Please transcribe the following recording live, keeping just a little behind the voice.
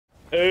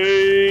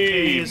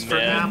Hey, A is for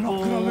man.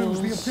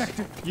 apples.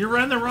 You're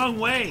running the wrong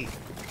way.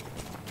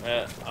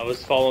 I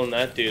was following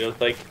that dude. I was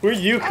like, where are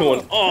you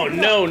going? Oh,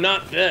 no,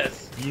 not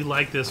this. You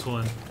like this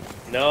one.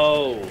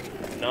 No,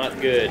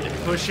 not good.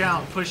 Push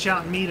out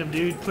and meet him,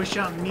 dude. Push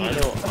out and meet I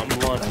him. know, I'm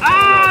launched.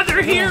 Ah,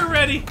 they're here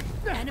already.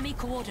 Enemy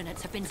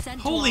coordinates have been sent.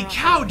 Holy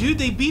cow, dude,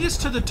 they beat us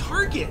to the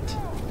target.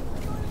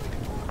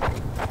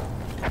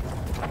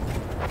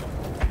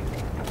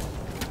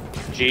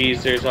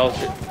 Jeez, there's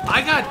also...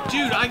 I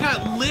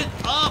got lit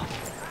up.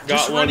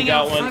 Just running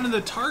out in front of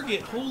the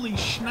target. Holy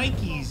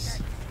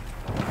shnikes.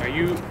 Are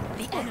you...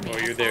 Oh,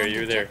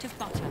 you're there.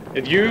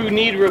 If you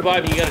need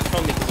revive, you gotta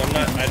tell me, because I'm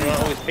not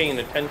always paying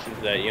attention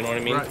to that, you know what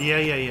I mean? Right,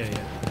 yeah.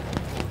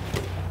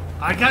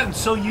 I gotten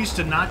so used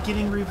to not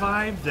getting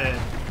revived that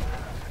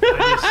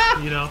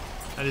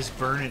I just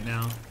burn it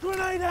now.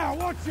 Grenade out,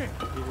 watch it!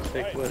 You just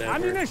take whatever.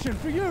 Ammunition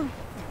for you!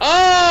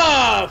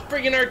 Ah!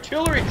 Friggin'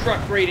 artillery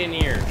truck right in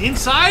here.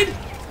 Inside?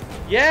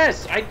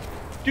 Yes,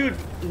 dude,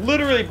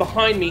 literally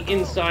behind me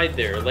inside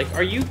there. Like,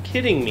 are you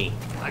kidding me?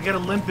 I gotta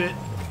limp it.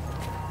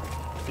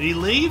 Did he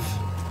leave?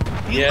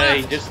 He yeah, left.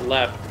 he just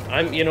left.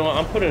 I'm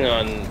putting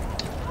on...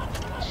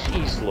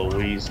 Jeez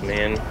Louise,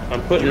 man.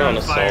 I'm putting on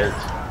assault.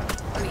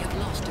 We have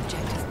lost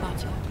objective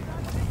butter.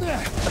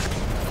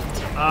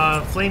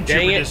 Flame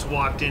Trooper just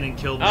walked in and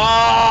killed me.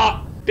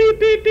 Ah! Beep,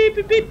 beep, beep,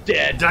 beep, beep,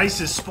 dead.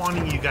 Dice is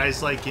spawning you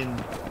guys like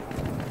in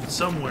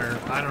somewhere.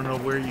 I don't know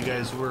where you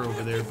guys were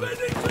over there, but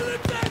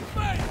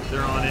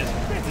they're on it.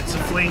 It's a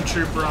Flame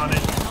Trooper on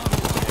it.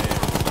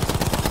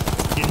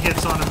 Getting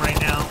hits on him right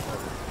now.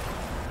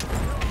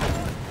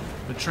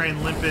 I'm gonna try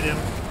and limp at him.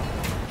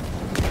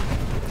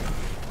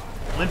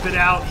 Limp it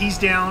out. He's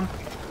down.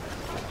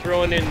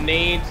 Throwing in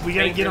nades. We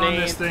gotta get on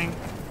this thing.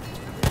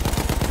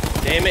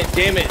 Damn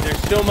it.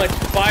 There's so much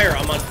fire.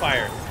 I'm on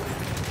fire.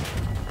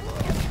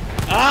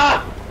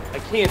 Ah! I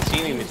can't see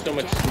anything. There's so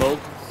much smoke.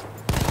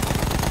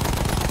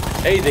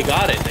 Hey, they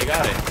got it.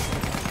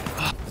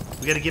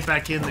 We gotta get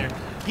back in there.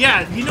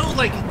 Yeah, you know,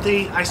 like,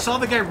 I saw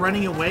the guy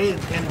running away,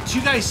 and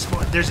two guys,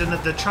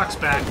 the truck's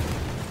back.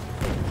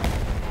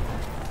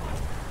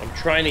 I'm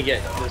trying to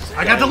get this.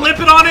 I got the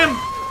limpet on him!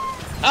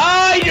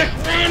 Ah, you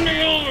just ran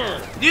me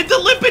over! Dude, the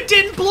limpet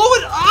didn't blow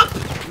it up!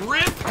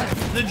 Rip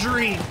the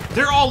dream.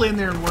 They're all in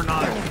there and we're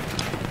not.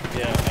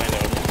 Yeah, I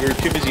know. We were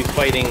too busy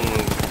fighting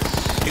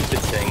stupid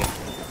thing.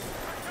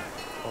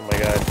 Oh my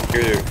god,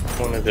 you're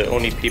one of the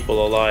only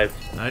people alive.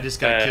 I just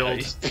got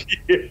killed.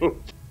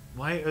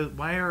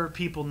 Why are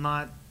people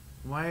not?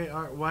 Why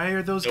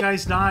are those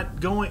guys not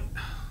going?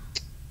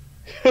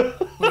 We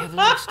have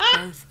lost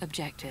both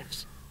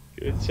objectives.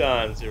 Good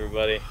times,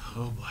 everybody.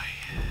 Oh boy.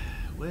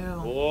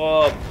 Well.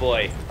 Oh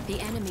boy. The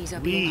enemies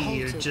are being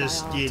halted We are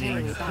just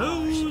getting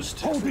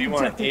hosed. Do you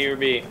want A or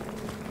B?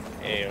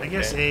 A, okay. I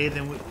guess A.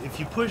 Then if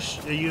you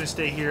push, you gonna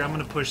stay here. I'm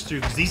gonna push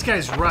through because these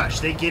guys rush.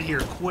 They get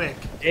here quick.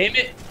 Damn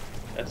it!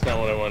 That's not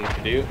what I wanted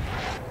to do.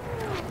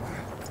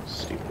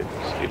 Stupid.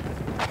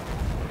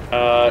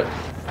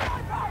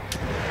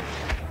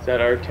 Is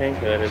that our tank?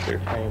 That is our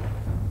tank.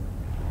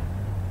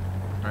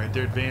 Alright,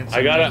 they're advancing.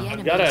 I've got a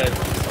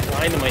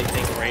dynamite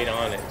thing right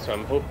on it, so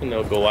I'm hoping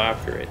they'll go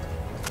after it.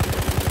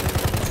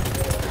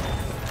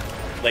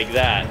 Like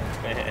that.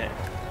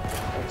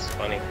 That's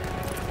funny.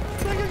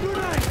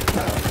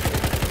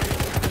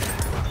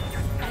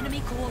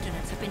 Enemy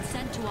coordinates have been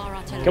sent to our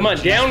artillery. Come on,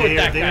 down with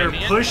that guy, They're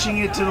man. pushing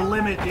it to the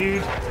limit,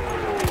 dude.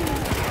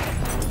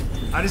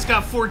 I just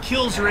got 4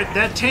 kills right.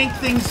 That tank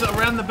thing's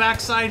around the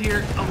backside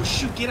here. Oh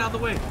shoot, get out of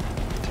the way.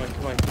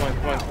 Come on.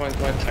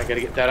 I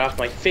gotta get that off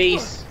my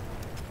face.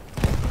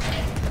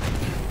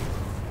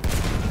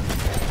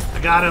 I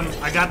got him.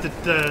 I got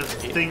the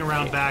thing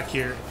around back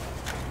here.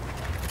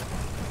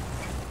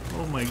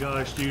 Oh my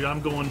gosh, dude,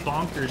 I'm going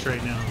bonkers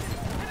right now.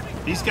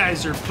 These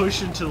guys are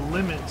pushing to the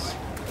limits.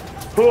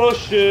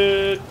 Push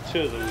it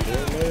to the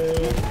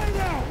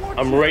limit.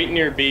 I'm right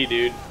near B,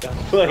 dude.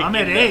 Like, I'm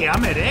at A.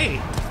 I'm at A.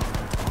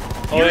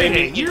 You're at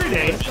A. You're at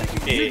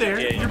A. You're there.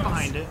 Yeah, You're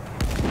behind it.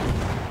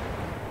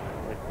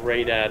 Like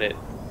right at it.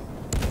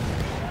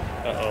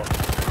 Uh-oh.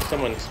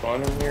 Someone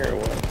spawning here or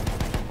what?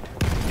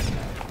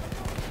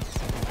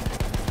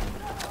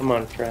 Come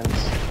on, friends.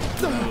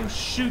 Oh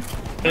shoot.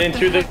 And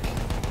through the...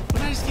 What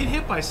did I just get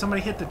hit by?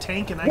 Somebody hit the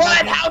tank and I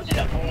What? got How did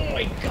it? Oh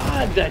my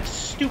god, that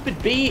stupid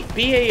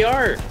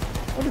BAR.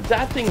 How did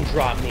that thing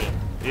drop me?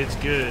 It's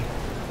good.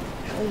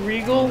 How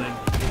regal?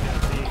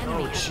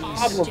 Oh jeez.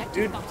 Problem,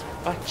 dude.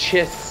 Ah,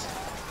 chiss.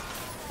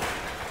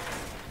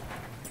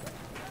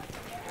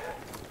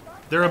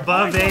 They're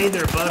above A.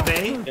 They're above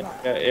A.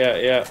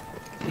 Yeah.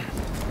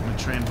 I'm gonna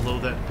try and blow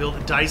that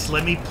building. Dice,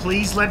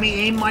 please let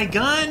me aim my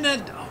gun.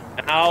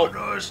 Ow. Oh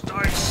gosh,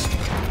 Dice.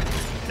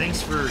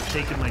 Thanks for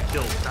taking my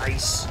kill,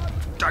 Dice.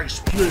 Dice,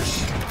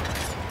 please.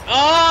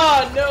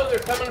 Ah, no, they're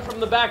coming from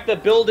the back, the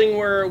building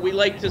where we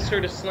like to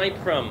sort of snipe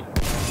from.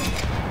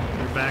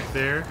 They're back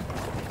there.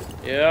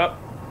 Yep.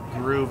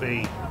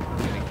 Groovy.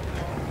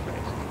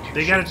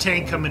 They got a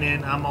tank coming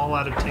in. I'm all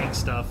out of tank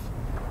stuff.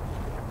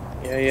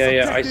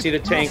 Yeah. I see the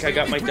tank. I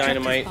got my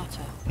dynamite.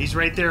 He's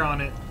right there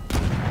on it.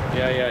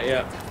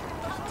 Yeah.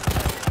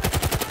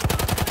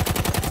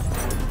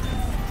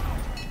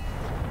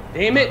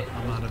 Damn it!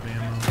 I'm out of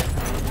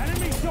ammo.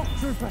 Enemy shock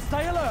trooper,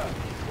 stay alert.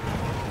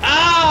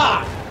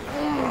 Ah!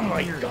 Oh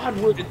my god,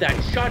 where did that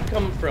shot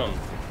come from?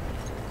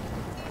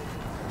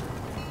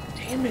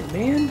 Damn it,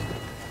 man.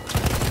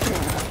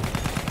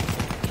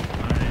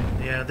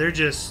 Alright, yeah, they're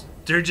just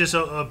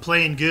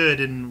playing good,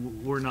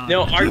 and we're not.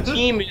 No, our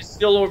team is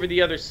still over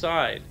the other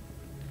side.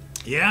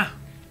 Yeah.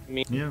 I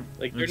mean, Yeah.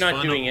 like, they're It's not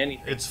fun doing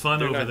anything. It's fun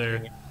They're over not there.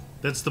 doing it.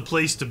 That's the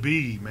place to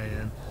be,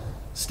 man.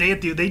 Stay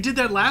at the. They did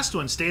that last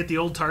one. Stay at the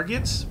old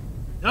targets.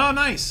 Oh,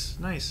 nice.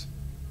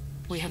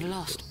 We have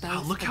lost both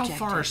Oh, look how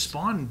far our objectives.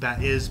 spawn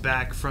is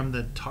back from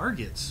the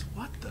targets.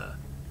 What the?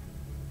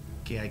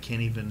 Okay, I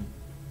can't even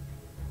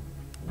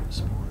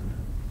spawn.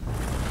 I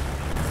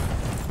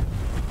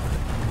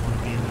want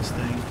to be in this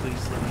thing.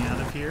 Please let me out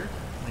of here.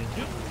 Thank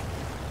you.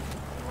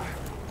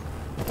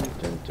 Is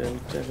that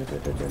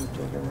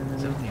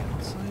on the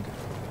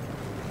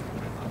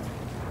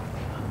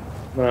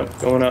outside?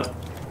 Going up.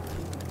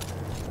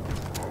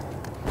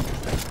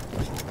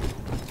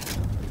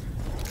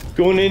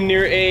 Going in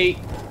near A.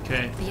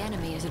 Okay. The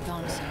enemy is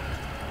advancing.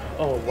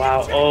 Oh,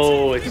 wow.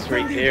 Oh, it's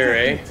right there,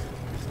 eh?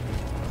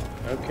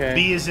 Okay.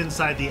 B is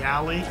inside the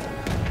alley.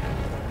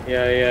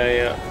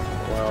 Yeah.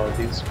 Wow,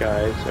 these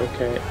guys.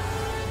 Okay.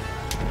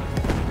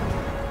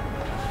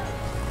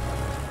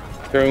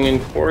 Throwing in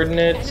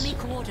coordinates. Enemy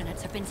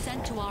coordinates have been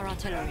sent to our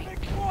artillery.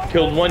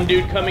 Killed one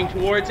dude coming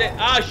towards it.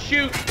 Ah,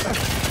 shoot!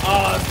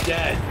 Ah, I'm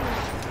dead.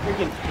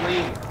 Freaking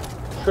flame.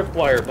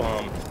 Tripwire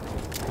bomb.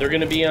 They're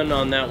gonna be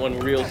on that one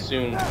real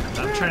soon.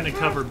 I'm trying to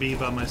cover B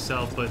by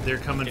myself, but they're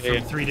coming Yeah.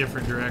 from 3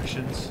 different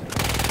directions.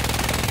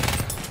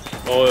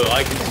 Oh,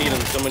 I can see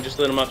them. Someone just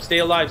lit them up. Stay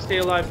alive,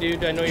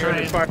 dude. I know you're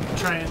under fire.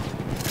 Trying.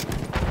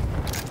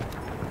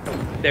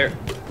 There.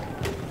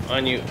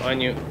 On you.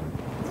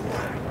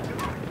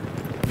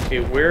 Okay,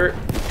 where?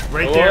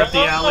 Right there, up the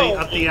Oh!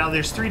 alley,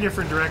 There's 3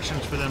 different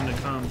directions for them to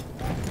come.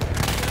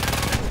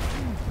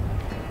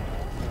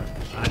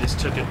 I just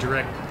took a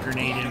direct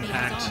grenade Enemy has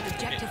impact. armed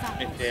objective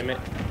apples. Damn it.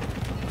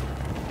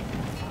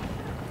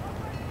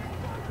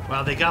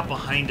 Wow, they got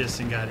behind us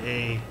and got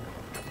A.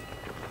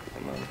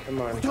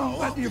 Come on. Don't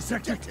let the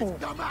objective fall.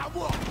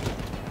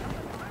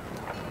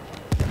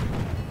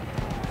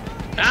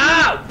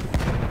 Ow!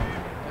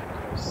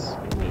 See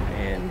me,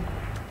 man.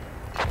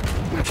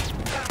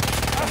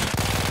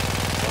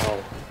 Wow.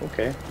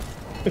 Okay.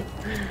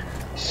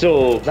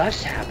 So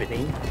that's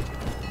happening.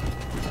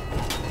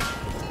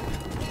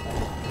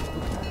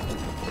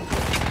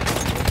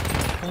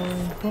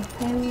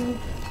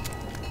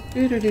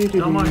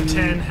 I'm on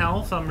 10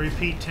 health. I'm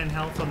repeat 10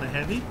 health on the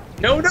heavy.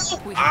 No! We Oh,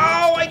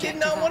 have I did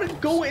not want to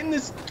go in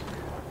this.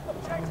 Oh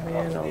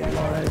man,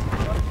 alive.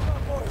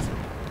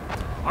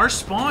 Our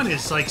spawn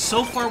is like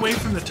so far away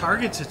from the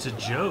targets, it's a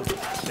joke.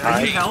 Are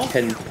you health?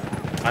 I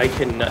Oh,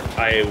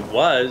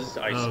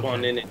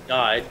 spawned okay. in and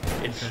died.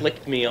 It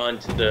flicked me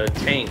onto the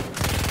tank.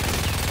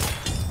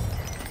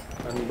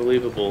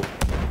 Unbelievable.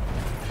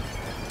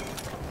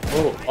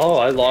 Oh,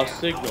 I lost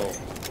signal.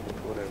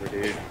 Whatever,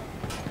 dude.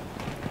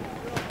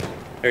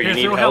 Here, you Here,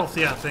 need throw help? health.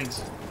 Yeah,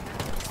 thanks.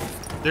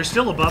 They're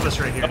still above us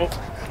right here. Oh,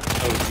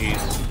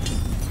 jeez.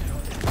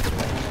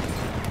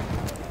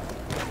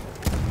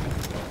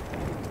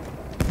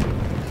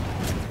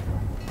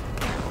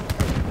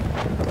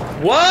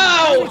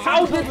 Wow!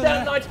 How did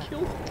that not kill?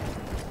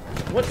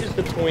 What is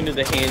the point of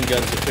the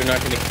handguns if they're not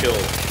going to kill?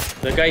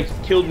 The guy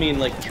killed me in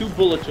like 2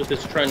 bullets with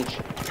his trench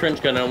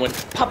gun, and I went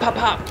pop, pop,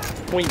 pop,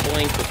 point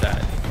blank with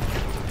that.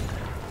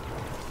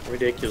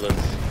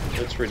 Ridiculous.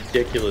 That's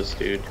ridiculous,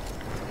 dude.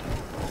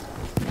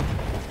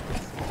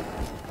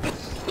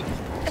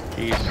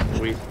 Jeez,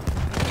 we.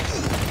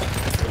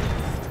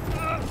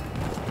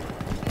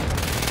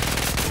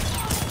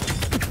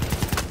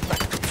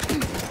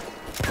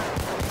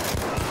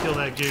 Kill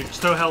that dude.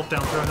 Just throw health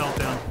down. Throw health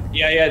down.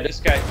 Yeah, this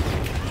guy.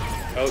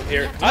 Oh,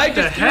 here. I What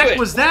the just threw heck it.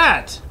 was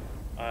that?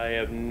 I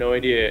have no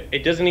idea.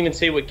 It doesn't even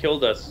say what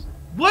killed us.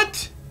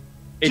 What?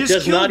 It Just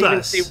does not killed even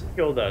us. say what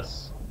killed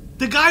us.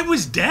 The guy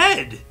was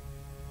dead.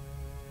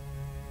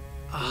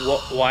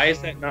 Why is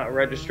that not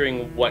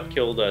registering what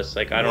killed us?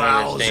 Like, I don't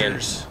understand.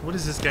 Wowzers. What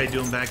is this guy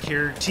doing back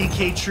here?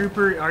 TK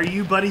Trooper, are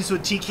you buddies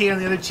with TK on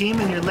the other team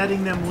and you're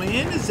letting them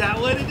win? Is that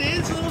what it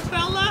is, little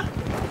fella?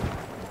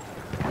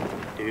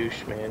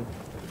 Douche, man.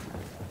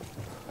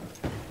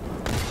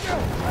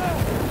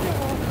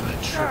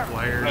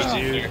 Tripwires,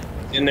 dude.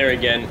 In there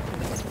again.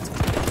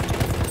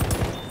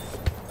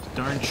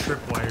 Darn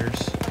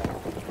tripwires.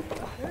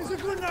 There's a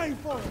grenade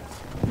for us.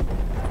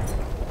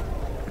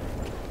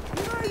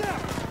 Grenade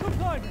out. Good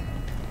timing.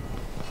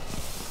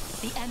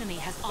 The enemy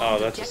has armed Oh,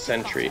 that's a objective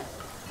sentry. butter.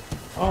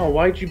 Oh,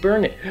 why'd you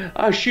burn it?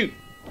 Oh, shoot.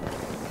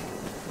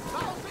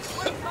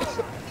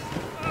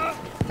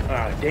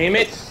 Ah, damn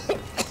it.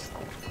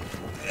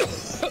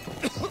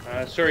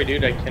 Sorry,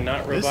 dude, I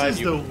cannot This revive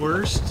is you. the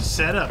worst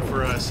setup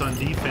for us on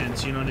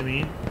defense, you know what I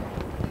mean?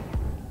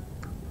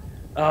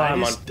 Oh,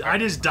 I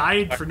just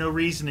died for no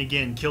reason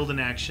again, killed in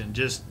action.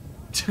 Just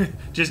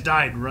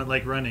died,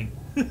 like running.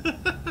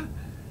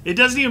 It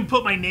doesn't even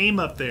put my name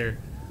up there.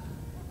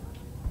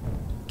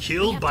 We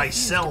Killed have by defused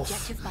self.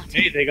 objective butter.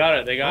 Hey, they got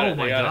it. They got Oh it.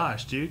 my They got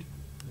gosh, dude.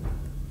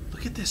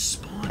 Look at this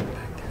spawn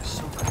back there.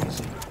 So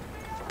crazy.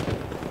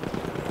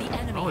 The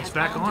enemy Oh, it's has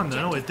back armed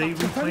on though. objective They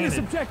butter. Defend this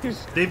replanted.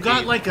 objective. They've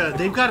got like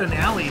they've got an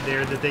alley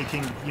there that they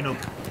can, you know,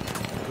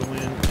 go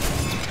in.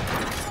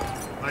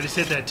 I just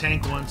hit that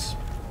tank once. it.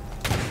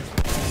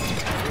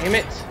 Damn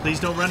it. Please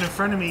don't run in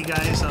front of me,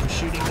 guys. I'm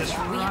shooting this We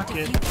have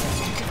rocket.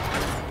 defused objective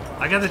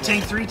butter. I got the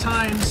tank 3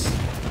 times.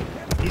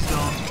 He's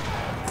gone.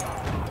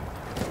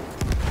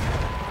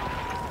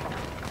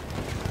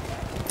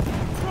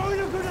 Throwing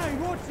a grenade.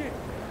 Watch it.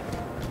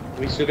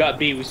 We still got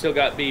B. We still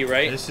got B,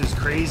 right? This is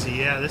crazy.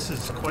 Yeah, this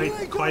is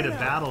quite a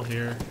battle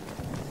here.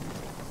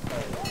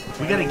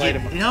 We gotta Light get.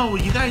 'em up. No,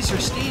 you guys are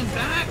staying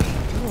back. The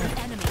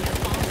enemy has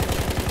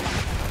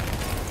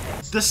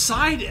armed The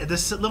side,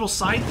 this little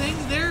side thing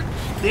there,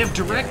 they have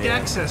direct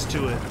access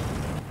to it.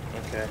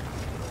 Okay.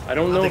 I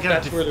don't know they if gotta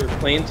that's where they're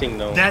planting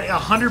though. That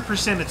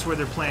 100% it's where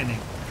they're planning.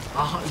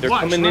 They're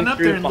Watch, coming run in up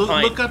through there and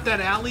behind. look up that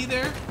alley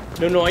there.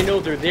 No, I know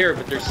they're there,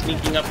 but they're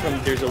sneaking up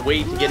from. There's a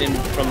way to get in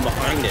from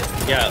behind it.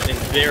 Yeah, and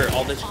there,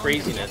 all this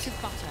craziness.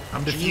 objective butter.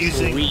 I'm Jeez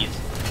defusing. Louise.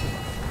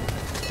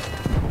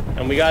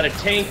 And we got a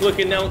tank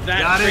looking out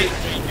that Got it. crate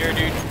right here,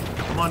 dude.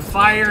 I'm on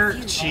fire.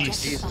 Defused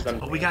Jeez. Jesus, I'm-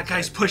 Oh, we got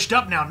guys pushed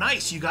up now.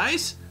 Nice, you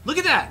guys. Look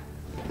at that.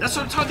 That's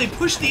what I'm talking. They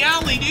pushed the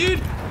alley,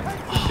 dude.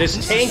 Oh, This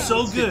is tank so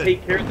needs to good.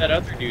 take care of that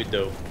other dude,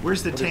 though.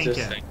 Where's the What is tank this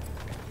at? thing?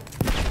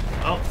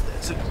 Oh,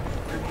 that's a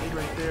grenade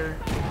right there.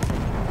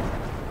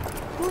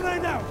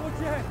 Grenade out. Watch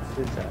your head.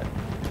 What is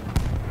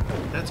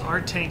that? That's our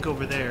tank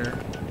over there.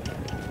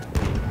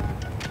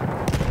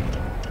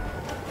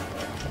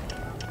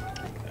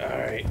 All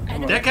right.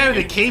 Enemy That guy with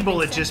the units cable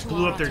have that been just sent to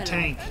blew our up their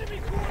artillery. tank.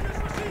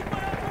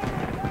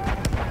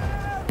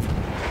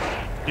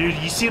 Dude,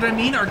 you see what I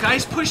mean? Our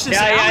guys pushed this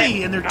Yeah,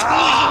 alley and they're totally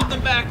holding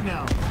them back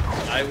now.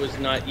 I was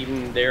not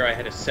even there. I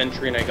had a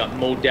sentry and I got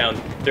mowed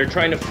down. They're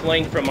trying to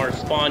flank from our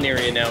spawn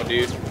area now,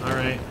 dude. All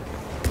right.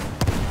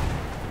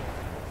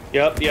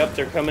 Yep,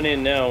 they're coming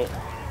in now.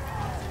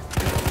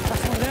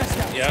 That's one of their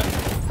scouts.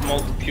 Yeah,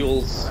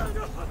 multiples.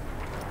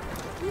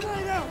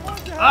 Grenade out.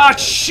 Watch your head. Ah,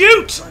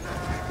 shoot!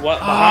 What,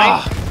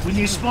 Ah, behind? when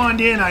you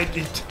spawned in, my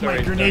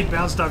Sorry, grenade sorry.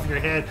 bounced off your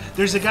head.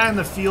 There's a guy on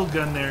the field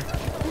gun there.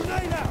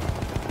 Grenade out.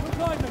 Look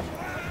behind me.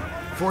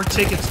 4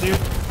 tickets, dude.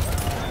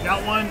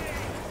 Got one.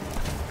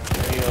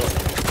 There you go.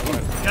 Come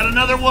on. Got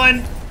another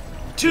one.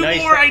 2 Nice.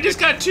 more. I just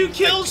got 2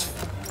 kills.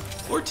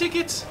 4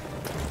 tickets.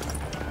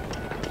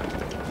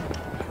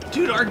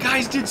 Dude, our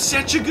guys did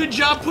such a good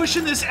job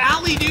pushing this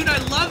alley, dude. I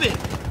love it.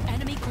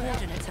 Enemy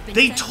coordinates have been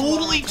They sent to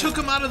totally our took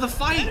him out of the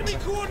fight.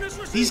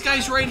 These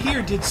guys right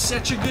here did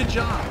such a good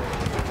job.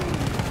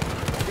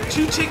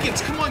 2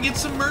 tickets. Come on, get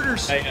some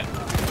murders. Hey,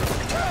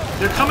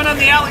 They're coming on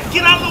the alley.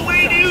 Get out of the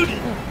way, dude.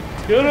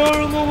 get out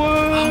of the way!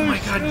 Oh my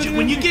god.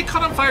 When you get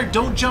caught on fire,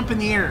 don't jump in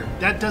the air.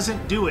 That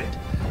doesn't do it.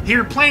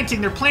 Here,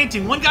 planting. They're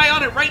planting. One guy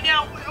on it right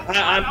now.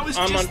 I'm was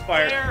on just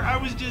fire. there. I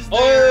was just there.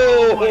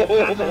 Oh my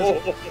goodness.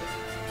 Oh!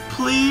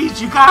 Please,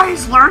 you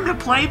guys, learn to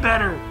play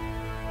better.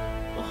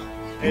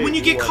 Hey, When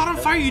you get what? caught on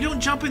fire, you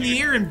don't jump in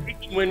the air and... We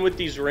can win with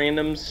these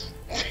randoms.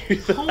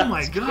 Oh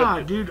my That's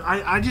god, good. dude.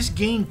 I just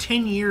gained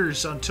 10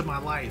 years onto my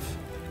life.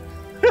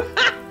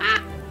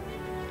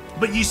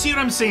 But you see what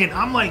I'm saying?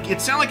 I'm like,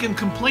 it sounds like I'm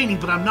complaining,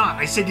 but I'm not.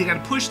 I said you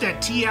gotta push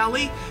that T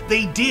alley.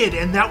 They did,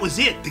 and that was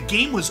it. The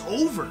game was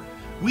over.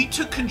 We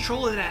took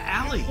control of that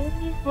alley.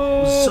 It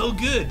was so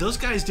good. Those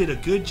guys did a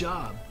good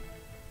job.